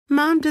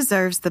Mom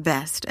deserves the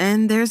best,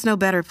 and there's no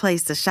better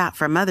place to shop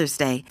for Mother's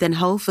Day than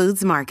Whole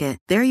Foods Market.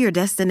 They're your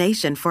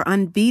destination for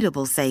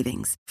unbeatable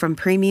savings, from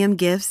premium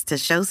gifts to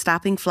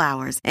show-stopping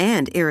flowers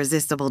and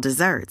irresistible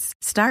desserts.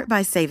 Start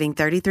by saving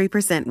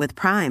 33% with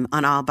Prime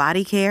on all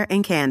body care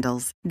and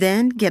candles.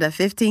 Then get a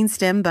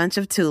 15-stem bunch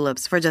of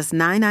tulips for just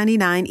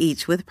 $9.99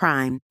 each with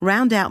Prime.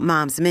 Round out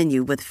Mom's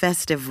menu with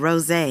festive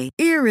rosé,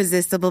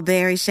 irresistible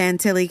berry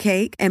chantilly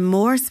cake, and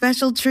more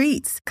special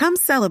treats. Come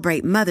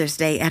celebrate Mother's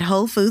Day at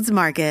Whole Foods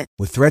Market.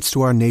 With threats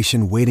to our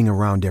nation waiting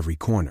around every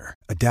corner,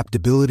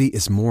 adaptability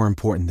is more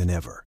important than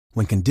ever.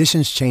 When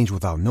conditions change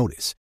without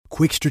notice,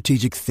 quick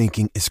strategic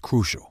thinking is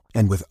crucial.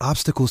 And with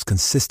obstacles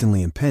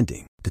consistently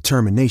impending,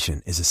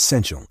 determination is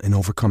essential in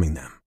overcoming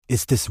them.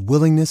 It's this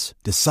willingness,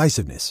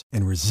 decisiveness,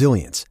 and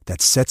resilience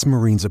that sets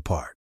Marines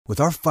apart. With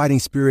our fighting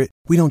spirit,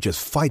 we don't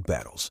just fight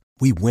battles,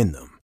 we win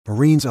them.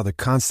 Marines are the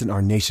constant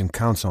our nation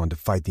counts on to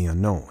fight the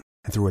unknown.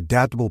 And through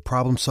adaptable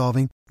problem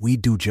solving, we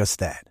do just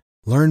that.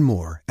 Learn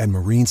more at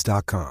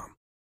marines.com.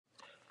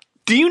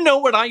 Do you know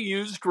what I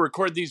use to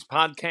record these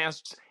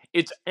podcasts?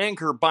 It's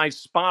Anchor by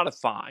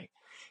Spotify.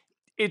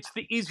 It's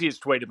the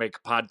easiest way to make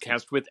a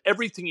podcast with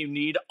everything you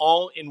need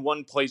all in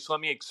one place. Let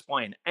me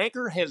explain.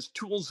 Anchor has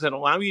tools that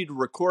allow you to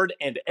record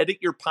and edit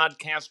your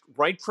podcast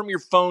right from your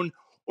phone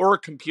or a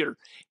computer.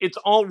 It's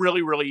all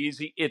really, really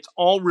easy. It's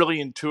all really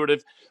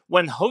intuitive.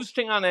 When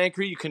hosting on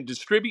Anchor, you can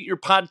distribute your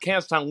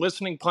podcast on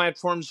listening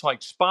platforms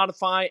like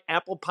Spotify,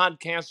 Apple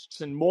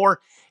Podcasts, and more.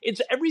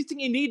 It's everything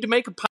you need to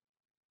make a podcast.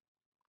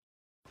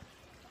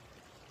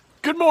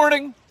 Good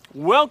morning.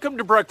 Welcome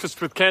to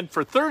Breakfast with Kent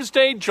for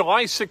Thursday,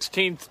 July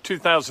 16th,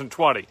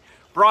 2020.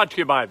 Brought to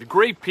you by the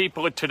great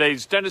people at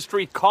Today's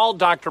Dentistry. Call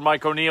Dr.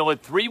 Mike O'Neill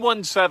at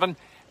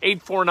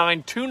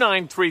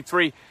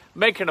 317-849-2933.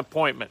 Make an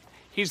appointment.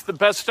 He's the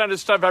best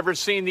dentist I've ever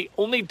seen, the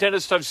only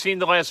dentist I've seen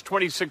the last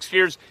 26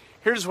 years.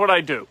 Here's what I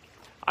do.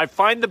 I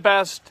find the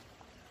best.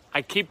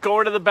 I keep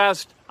going to the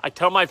best. I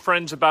tell my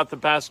friends about the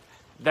best.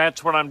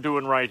 That's what I'm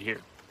doing right here.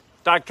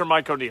 Dr.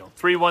 Mike O'Neill,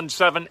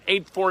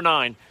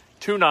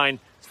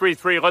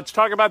 317-849-2933. Let's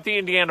talk about the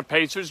Indiana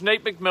Pacers.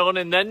 Nate McMillan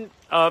and then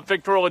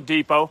Victor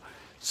Oladipo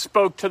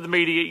spoke to the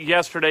media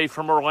yesterday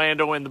from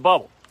Orlando in the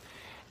bubble.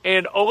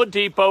 And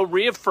Oladipo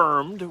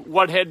reaffirmed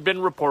what had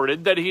been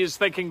reported, that he is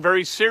thinking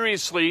very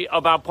seriously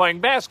about playing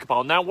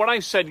basketball. Now, what I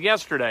said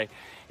yesterday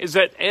is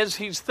that as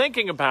he's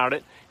thinking about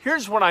it,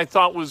 here's what I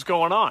thought was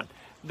going on.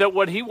 That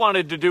what he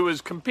wanted to do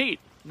is compete.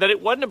 That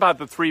it wasn't about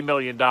the $3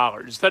 million.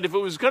 That if it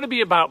was going to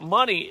be about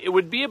money, it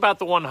would be about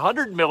the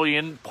 $100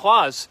 million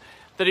plus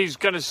that he's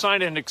going to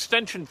sign an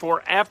extension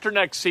for after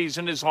next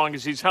season as long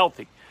as he's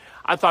healthy.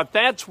 I thought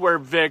that's where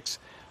Vic's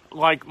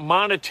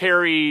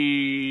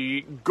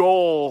monetary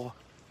goal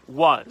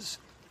was.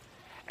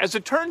 As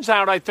it turns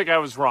out, I think I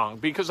was wrong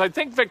because I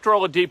think Victor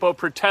Oladipo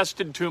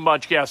protested too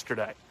much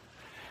yesterday.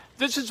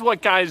 This is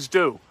what guys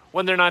do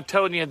when they're not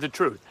telling you the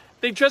truth.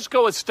 They just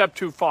go a step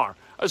too far,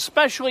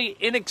 especially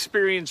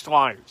inexperienced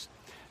liars.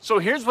 So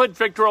here's what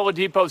Victor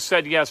Oladipo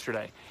said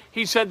yesterday.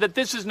 He said that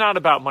this is not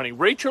about money.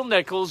 Rachel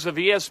Nichols of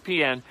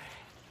ESPN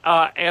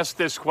asked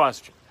this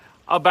question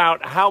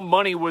about how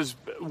money was,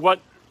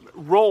 what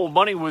role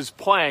money was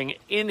playing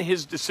in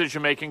his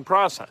decision-making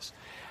process.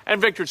 And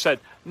Victor said,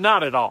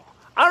 not at all.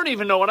 I don't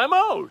even know what I'm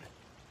owed.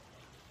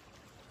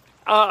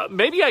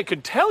 Maybe I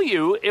could tell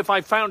you if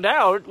I found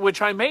out,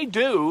 which I may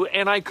do,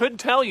 and I could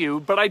tell you,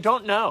 but I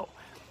don't know.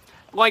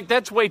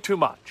 That's way too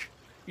much.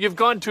 You've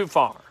gone too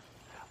far.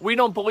 We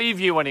don't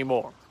believe you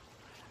anymore.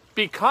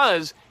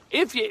 Because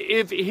if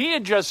he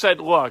had just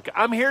said, look,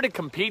 I'm here to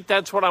compete,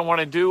 that's what I want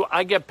to do,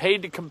 I get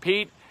paid to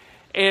compete,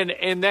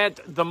 and that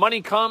the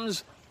money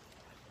comes,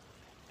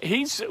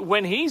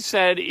 when he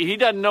said he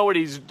doesn't know what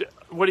he's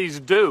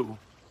due,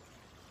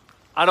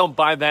 I don't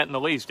buy that in the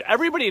least.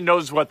 Everybody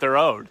knows what they're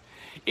owed.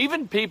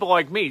 Even people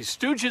like me,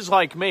 stooges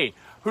like me,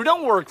 who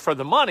don't work for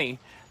the money,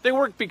 they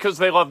work because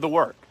they love the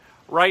work,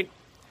 right?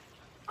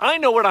 I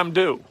know what I'm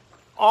due.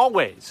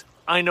 Always,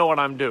 I know what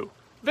I'm due.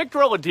 Victor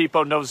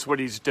Oladipo knows what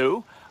he's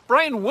due.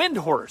 Brian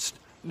Windhorst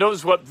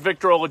knows what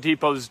Victor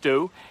Oladipo's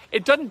due.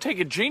 It doesn't take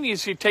a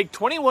genius. You take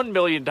 $21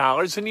 million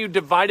and you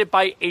divide it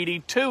by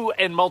 82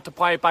 and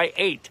multiply it by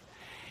 8.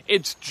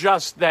 It's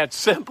just that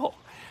simple.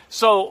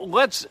 So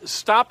let's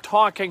stop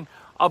talking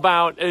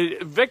about,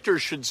 Victor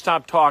should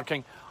stop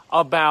talking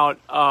about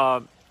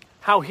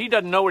how he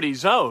doesn't know what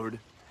he's owed,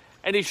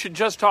 and he should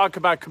just talk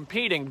about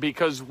competing,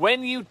 because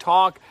when you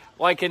talk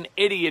like an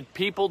idiot,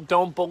 people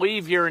don't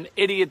believe you're an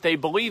idiot. They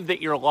believe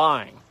that you're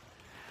lying.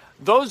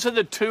 Those are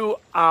the two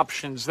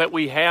options that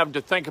we have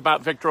to think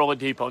about Victor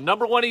Oladipo.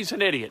 Number one, he's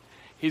an idiot.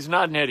 He's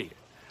not an idiot.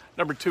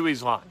 Number two,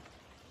 he's lying.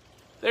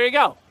 There you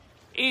go.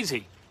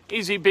 Easy.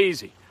 Easy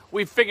peasy.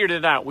 We figured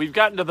it out. We've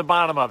gotten to the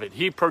bottom of it.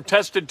 He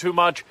protested too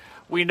much.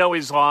 We know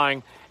he's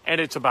lying,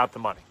 and it's about the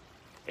money.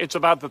 It's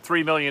about the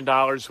 $3 million,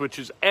 which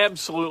is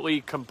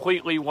absolutely,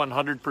 completely,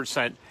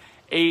 100%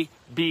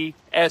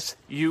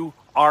 ABSURD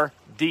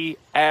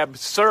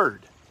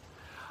absurd.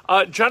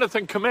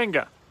 Jonathan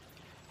Kuminga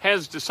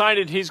has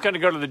decided he's going to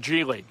go to the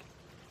G League.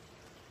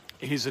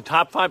 He's a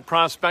top 5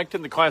 prospect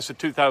in the class of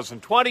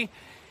 2020,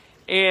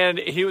 and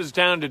he was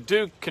down to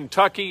Duke,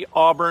 Kentucky,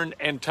 Auburn,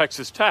 and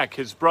Texas Tech.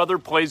 His brother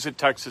plays at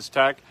Texas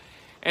Tech,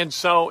 and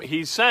so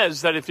he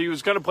says that if he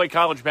was going to play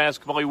college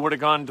basketball, he would have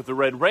gone to the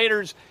Red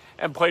Raiders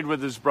and played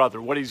with his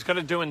brother. What he's going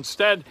to do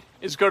instead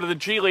is go to the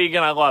G League,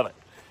 and I love it.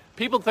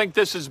 People think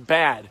this is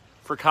bad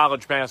for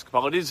college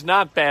basketball. It is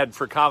not bad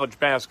for college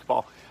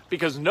basketball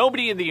because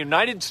nobody in the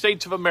United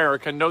States of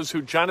America knows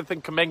who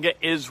Jonathan Kuminga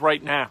is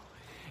right now.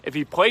 If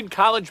he played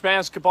college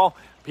basketball,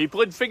 people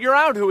would figure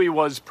out who he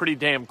was pretty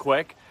damn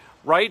quick,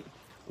 right?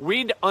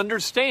 We'd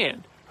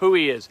understand who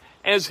he is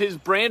as his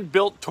brand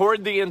built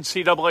toward the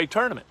NCAA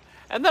tournament.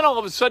 And then all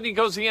of a sudden he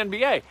goes to the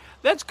NBA.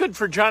 That's good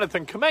for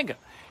Jonathan Kuminga.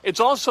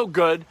 It's also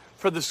good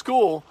for the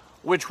school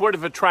which would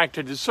have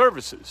attracted his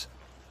services.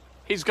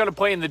 He's going to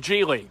play in the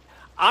G League.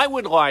 I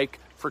would like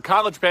for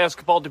college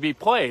basketball to be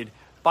played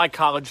by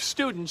college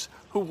students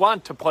who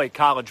want to play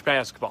college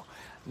basketball,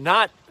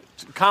 not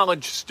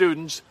college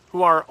students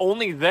who are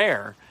only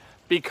there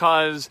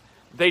because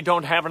they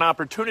don't have an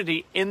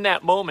opportunity in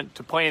that moment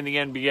to play in the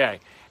NBA.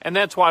 And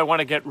that's why I want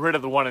to get rid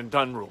of the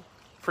one-and-done rule.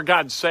 For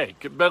God's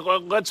sake, but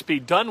let's be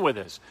done with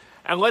this.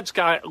 And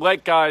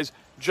let guys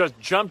just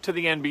jump to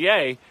the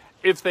NBA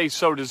if they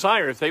so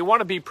desire. If they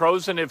want to be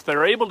pros and if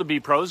they're able to be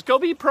pros, go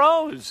be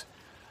pros.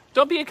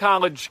 Don't be a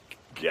college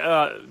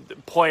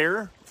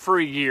player for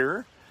a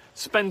year.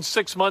 Spend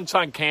 6 months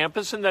on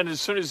campus, and then as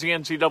soon as the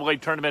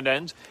NCAA tournament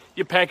ends,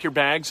 you pack your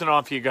bags and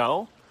off you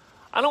go.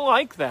 I don't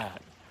like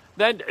that.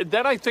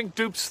 That I think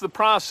dupes the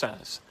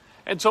process.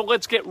 And so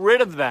let's get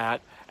rid of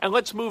that, and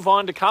let's move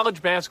on to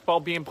college basketball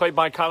being played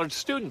by college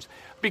students,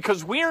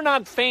 because we are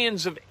not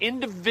fans of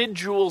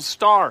individual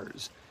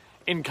stars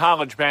in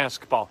college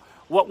basketball.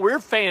 What we're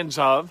fans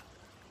of,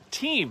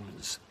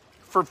 teams.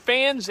 For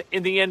fans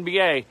in the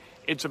NBA,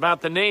 it's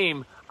about the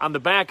name on the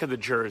back of the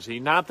jersey,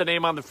 not the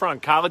name on the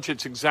front. College,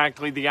 it's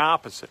exactly the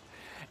opposite.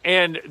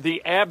 And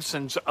the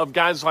absence of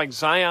guys like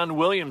Zion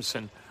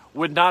Williamson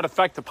would not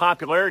affect the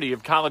popularity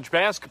of college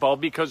basketball,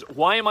 because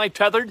why am I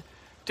tethered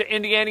to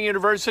Indiana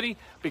University?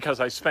 Because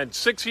I spent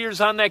 6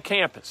 years on that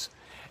campus.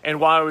 And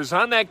while I was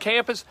on that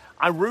campus,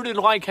 I rooted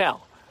like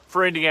hell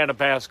for Indiana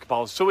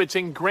basketball. So it's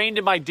ingrained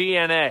in my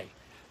DNA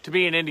to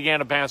be an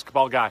Indiana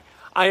basketball guy.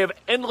 I have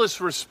endless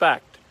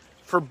respect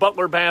for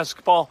Butler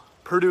basketball,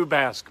 Purdue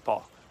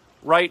basketball,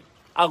 right?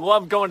 I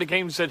love going to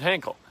games at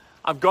Hinkle.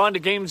 I've gone to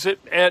games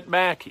at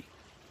Mackey.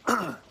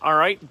 All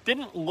right?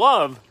 Didn't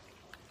love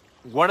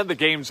one of the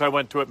games I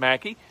went to at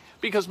Mackey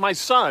because my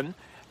son,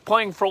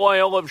 playing for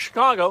Loyola of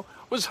Chicago,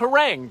 was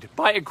harangued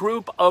by a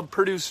group of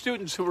Purdue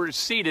students who were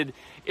seated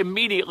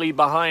immediately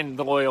behind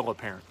the Loyola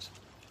parents.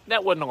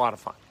 That wasn't a lot of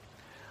fun.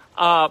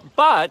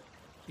 But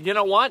you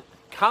know what?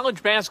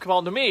 College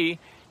basketball to me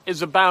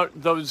is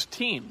about those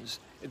teams.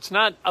 It's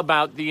not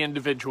about the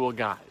individual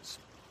guys.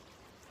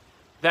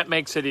 That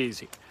makes it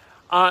easy.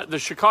 The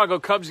Chicago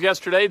Cubs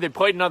yesterday, they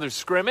played another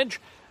scrimmage.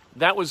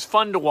 That was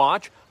fun to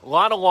watch. A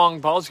lot of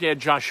long balls. You had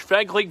Josh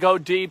Fegley go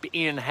deep.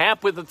 Ian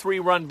Happ with a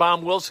 3-run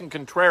bomb. Wilson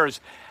Contreras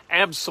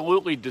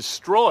absolutely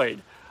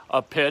destroyed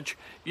a pitch.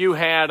 You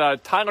had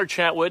Tyler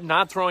Chatwood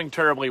not throwing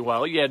terribly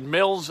well. You had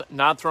Mills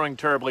not throwing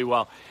terribly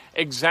well.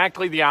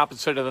 Exactly the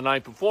opposite of the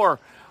night before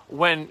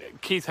when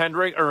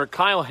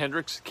Kyle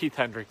Hendricks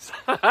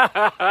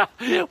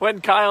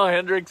when Kyle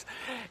Hendricks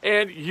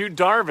and Yu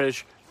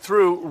Darvish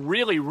threw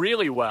really,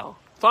 really well.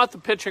 Thought the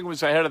pitching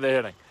was ahead of the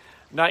hitting.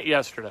 Not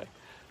yesterday.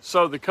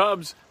 So the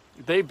Cubs,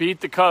 they beat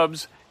the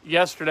Cubs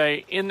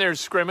yesterday in their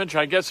scrimmage.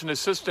 I guess an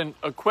assistant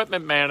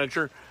equipment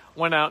manager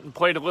went out and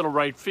played a little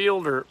right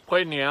field or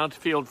played in the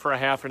outfield for a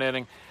half an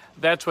inning.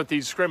 That's what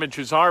these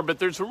scrimmages are. But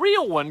there's a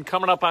real one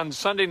coming up on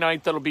Sunday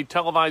night that'll be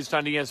televised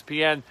on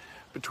ESPN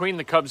between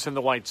the Cubs and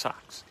the White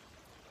Sox.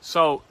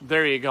 So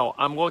there you go.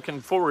 I'm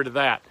looking forward to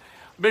that.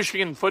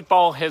 Michigan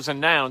football has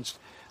announced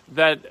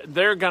that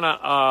they're going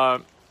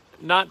to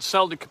not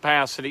sell to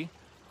capacity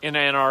in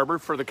Ann Arbor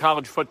for the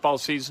college football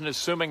season,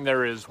 assuming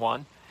there is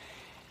one.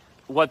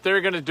 What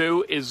they're going to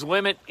do is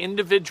limit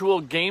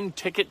individual game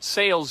ticket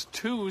sales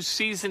to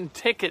season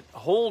ticket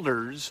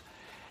holders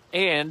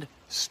and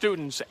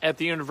students at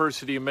the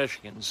University of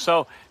Michigan.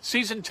 So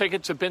season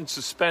tickets have been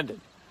suspended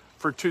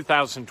for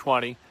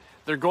 2020.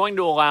 They're going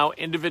to allow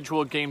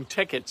individual game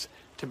tickets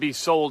to be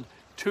sold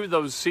to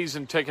those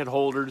season ticket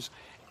holders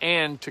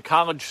and to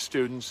college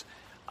students,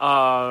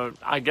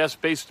 I guess,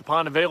 based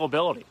upon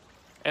availability.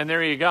 And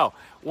there you go.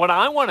 What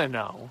I want to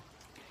know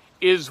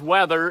is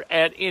whether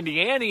at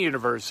Indiana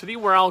University,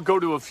 where I'll go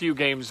to a few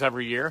games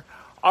every year,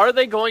 are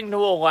they going to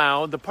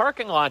allow the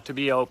parking lot to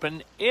be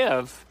open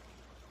if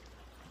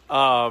they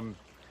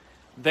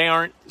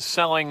aren't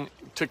selling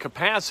to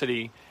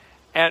capacity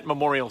at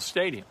Memorial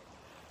Stadium?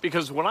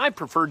 Because what I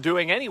prefer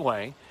doing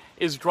anyway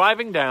is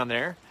driving down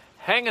there,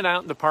 hanging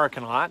out in the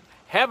parking lot,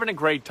 having a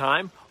great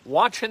time,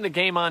 watching the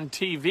game on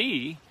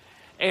TV,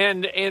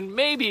 and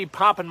maybe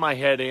popping my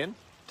head in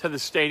to the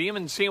stadium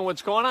and seeing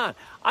what's going on.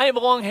 I have a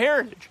long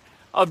heritage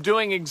of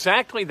doing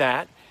exactly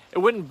that. It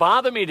wouldn't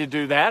bother me to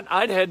do that.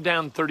 I'd head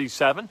down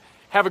 37,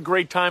 have a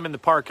great time in the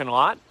parking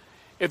lot,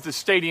 if the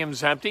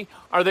stadium's empty?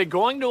 Are they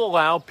going to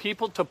allow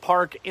people to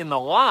park in the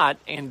lot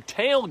and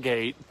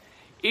tailgate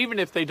even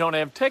if they don't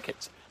have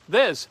tickets?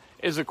 This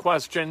is a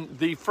question,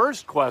 the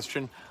first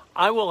question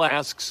I will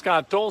ask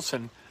Scott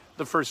Dolson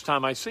the first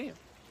time I see him.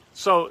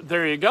 So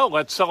there you go.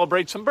 Let's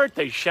celebrate some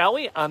birthdays, shall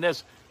we? On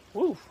this,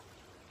 boy,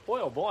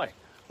 oh boy.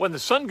 When the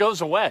sun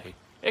goes away,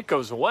 it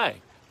goes away.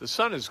 The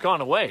sun has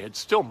gone away. It's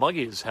still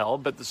muggy as hell,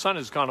 but the sun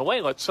has gone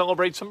away. Let's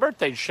celebrate some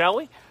birthdays, shall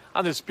we?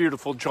 On this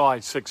beautiful July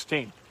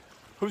 16th.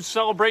 Who's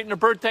celebrating a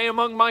birthday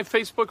among my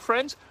Facebook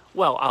friends?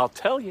 Well, I'll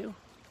tell you.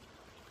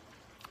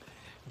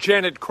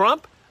 Janet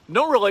Crump,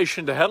 no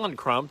relation to Helen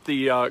Crump,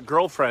 the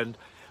girlfriend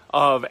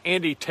of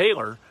Andy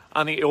Taylor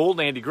on the old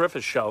Andy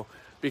Griffith Show,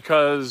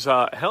 because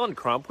Helen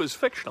Crump was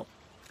fictional.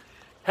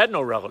 Had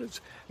no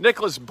relatives.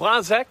 Nicholas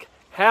Blazek,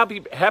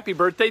 happy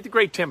birthday. The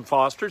great Tim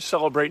Foster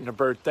celebrating a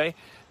birthday.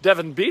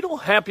 Devin Beadle,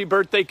 happy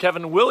birthday.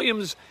 Kevin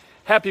Williams,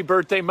 happy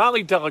birthday.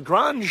 Molly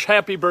Delagrange,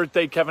 happy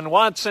birthday. Kevin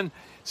Watson,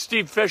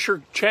 Steve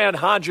Fisher, Chad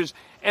Hodges,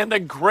 and the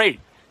great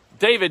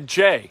David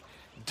J.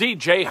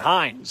 DJ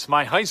Hines,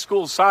 my high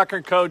school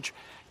soccer coach.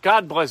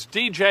 God bless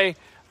DJ,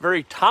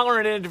 very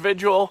tolerant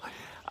individual,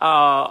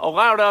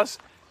 allowed us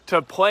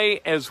to play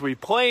as we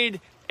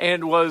played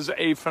and was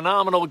a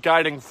phenomenal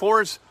guiding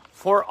force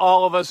for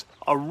all of us.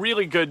 A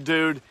really good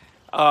dude,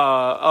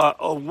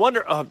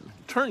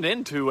 turned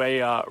into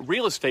a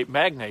real estate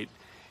magnate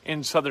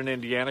in Southern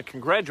Indiana.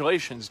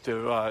 Congratulations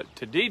to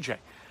DJ.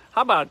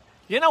 How about,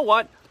 you know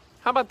what?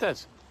 How about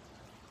this?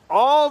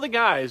 All the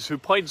guys who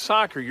played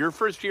soccer, your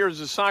first year as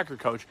a soccer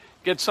coach,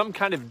 get some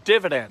kind of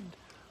dividend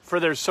for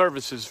their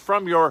services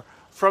from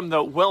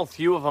the wealth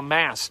you have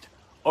amassed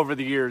over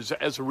the years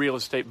as a real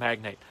estate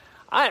magnate.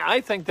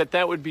 I think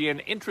that would be an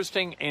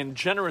interesting and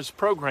generous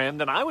program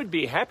that I would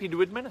be happy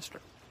to administer.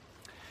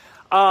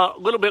 A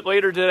little bit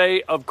later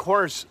today, of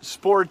course,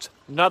 sports,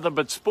 nothing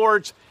but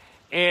sports.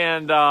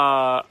 And,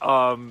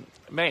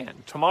 man,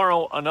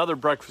 tomorrow, another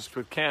Breakfast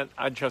with Kent.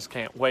 I just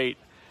can't wait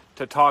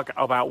to talk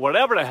about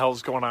whatever the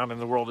hell's going on in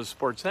the world of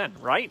sports then,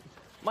 right?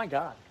 My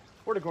God,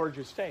 what a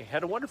gorgeous day.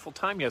 Had a wonderful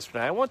time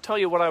yesterday. I won't tell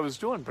you what I was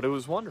doing, but it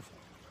was wonderful.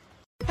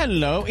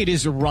 Hello, it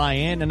is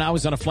Ryan, and I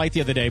was on a flight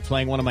the other day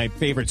playing one of my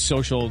favorite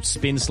social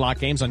spin slot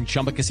games on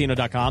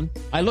ChumbaCasino.com.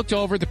 I looked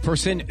over at the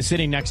person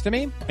sitting next to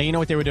me, and you know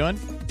what they were doing?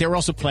 They were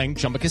also playing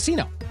Chumba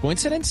Casino.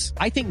 Coincidence?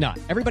 I think not.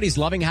 Everybody's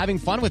loving having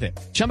fun with it.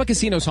 Chumba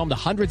Casino is home to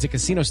hundreds of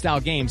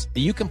casino-style games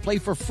that you can play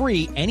for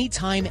free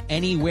anytime,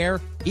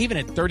 anywhere, even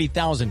at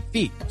 30,000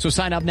 feet. So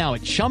sign up now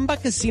at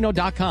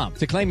ChumbaCasino.com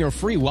to claim your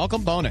free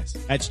welcome bonus.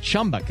 That's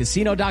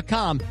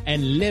ChumbaCasino.com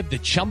and live the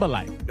Chumba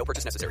life. No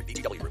purchase necessary.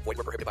 VGW. Void where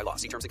prohibited by law.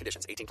 See terms and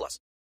conditions. 18+.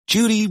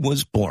 Judy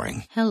was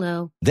boring.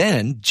 Hello.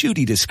 Then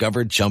Judy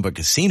discovered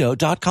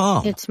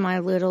ChumbaCasino.com. It's my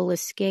little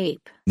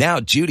escape.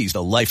 Now Judy's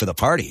the life of the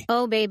party.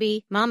 Oh,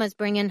 baby, mama's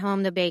bringing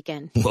home the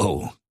bacon.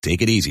 Whoa,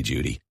 take it easy,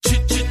 Judy.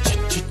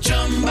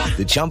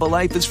 The Chumba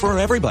life is for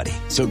everybody.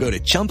 So go to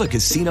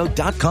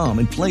ChumbaCasino.com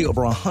and play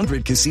over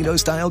 100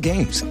 casino-style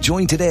games.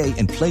 Join today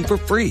and play for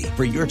free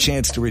for your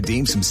chance to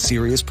redeem some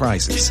serious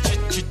prizes.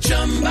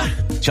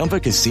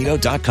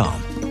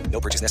 ChumbaCasino.com. No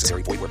purchase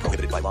necessary. Void where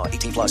prohibited by law.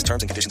 18+.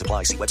 Terms and conditions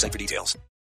apply. See website for details.